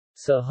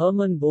Sir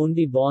Hermann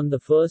Bondi, born the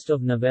 1st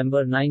of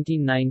November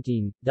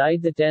 1919,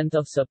 died the 10th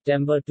of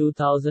September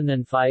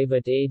 2005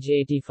 at age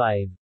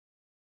 85.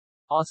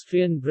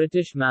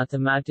 Austrian-British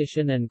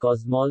mathematician and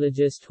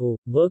cosmologist who,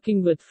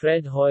 working with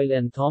Fred Hoyle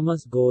and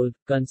Thomas Gold,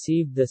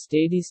 conceived the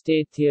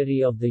steady-state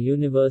theory of the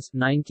universe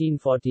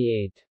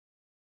 1948.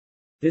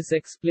 This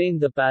explained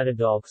the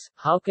paradox: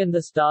 how can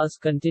the stars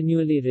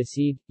continually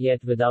recede,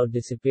 yet without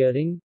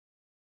disappearing?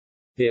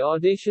 They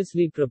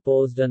audaciously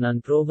proposed an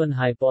unproven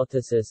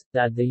hypothesis,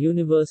 that the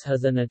universe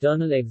has an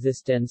eternal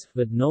existence,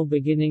 with no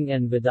beginning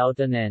and without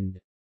an end.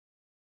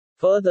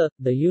 Further,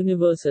 the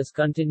universe is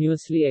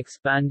continuously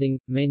expanding,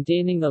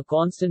 maintaining a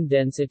constant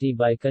density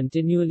by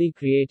continually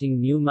creating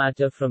new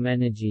matter from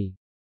energy.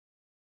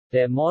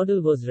 Their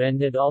model was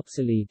rendered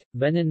obsolete,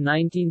 when in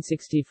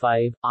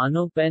 1965,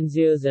 Arno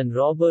Penzias and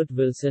Robert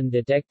Wilson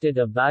detected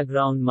a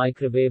background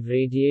microwave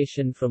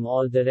radiation from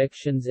all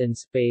directions in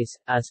space,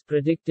 as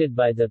predicted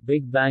by the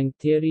Big Bang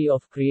theory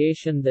of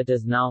creation that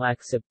is now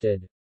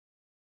accepted.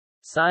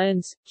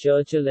 Science,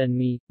 Churchill and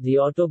Me, The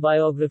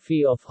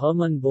Autobiography of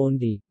Hermann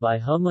Bondi, by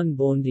Hermann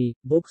Bondi,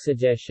 book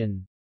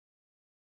suggestion.